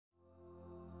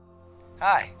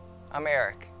Hi, I'm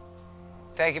Eric.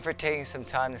 Thank you for taking some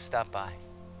time to stop by.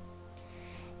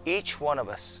 Each one of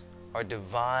us are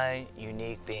divine,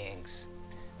 unique beings,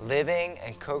 living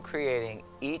and co-creating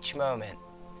each moment,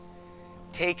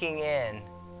 taking in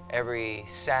every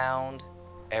sound,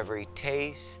 every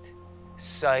taste,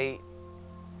 sight,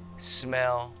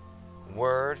 smell,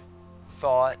 word,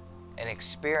 thought, and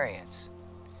experience.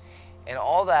 And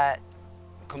all that,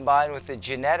 combined with the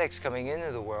genetics coming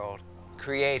into the world,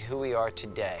 create who we are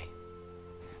today.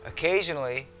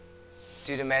 Occasionally,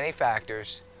 due to many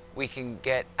factors, we can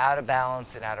get out of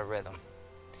balance and out of rhythm.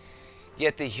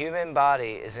 Yet the human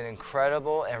body is an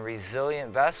incredible and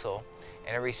resilient vessel,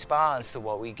 and it responds to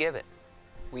what we give it.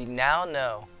 We now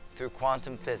know through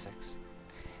quantum physics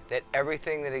that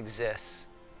everything that exists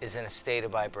is in a state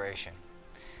of vibration.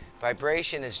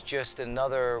 Vibration is just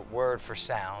another word for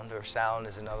sound, or sound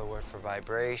is another word for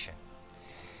vibration.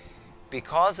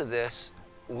 Because of this,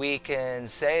 we can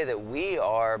say that we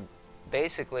are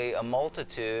basically a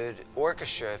multitude,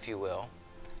 orchestra if you will,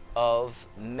 of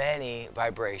many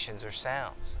vibrations or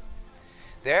sounds.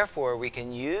 Therefore, we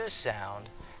can use sound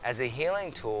as a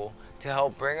healing tool to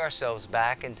help bring ourselves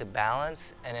back into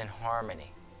balance and in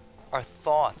harmony. Our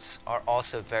thoughts are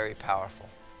also very powerful.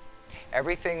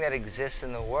 Everything that exists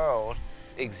in the world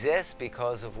exists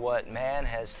because of what man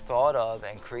has thought of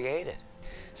and created.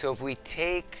 So if we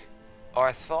take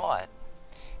our thought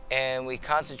and we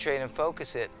concentrate and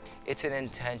focus it, it's an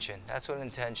intention. That's what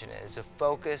intention is, a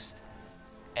focused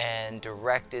and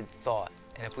directed thought.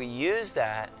 And if we use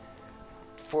that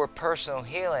for personal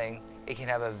healing, it can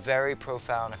have a very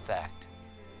profound effect.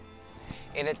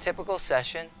 In a typical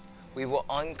session, we will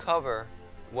uncover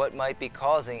what might be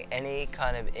causing any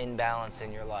kind of imbalance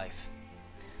in your life.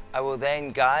 I will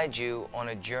then guide you on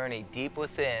a journey deep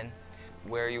within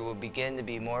where you will begin to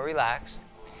be more relaxed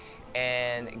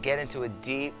and get into a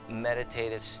deep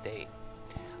meditative state.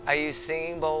 I use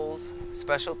singing bowls,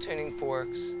 special tuning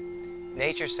forks,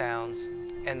 nature sounds,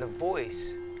 and the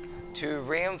voice to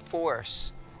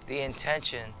reinforce the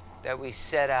intention that we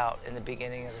set out in the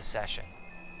beginning of the session.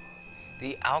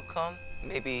 The outcome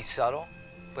may be subtle,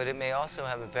 but it may also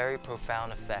have a very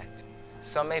profound effect.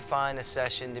 Some may find a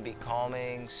session to be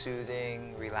calming,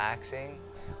 soothing, relaxing.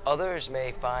 Others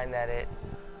may find that it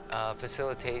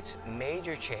facilitates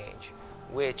major change,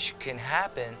 which can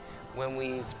happen when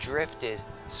we've drifted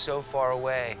so far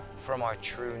away from our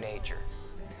true nature.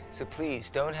 So please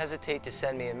don't hesitate to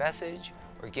send me a message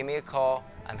or give me a call.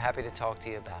 I'm happy to talk to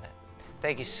you about it.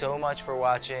 Thank you so much for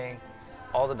watching.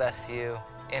 All the best to you.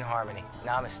 In harmony.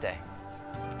 Namaste.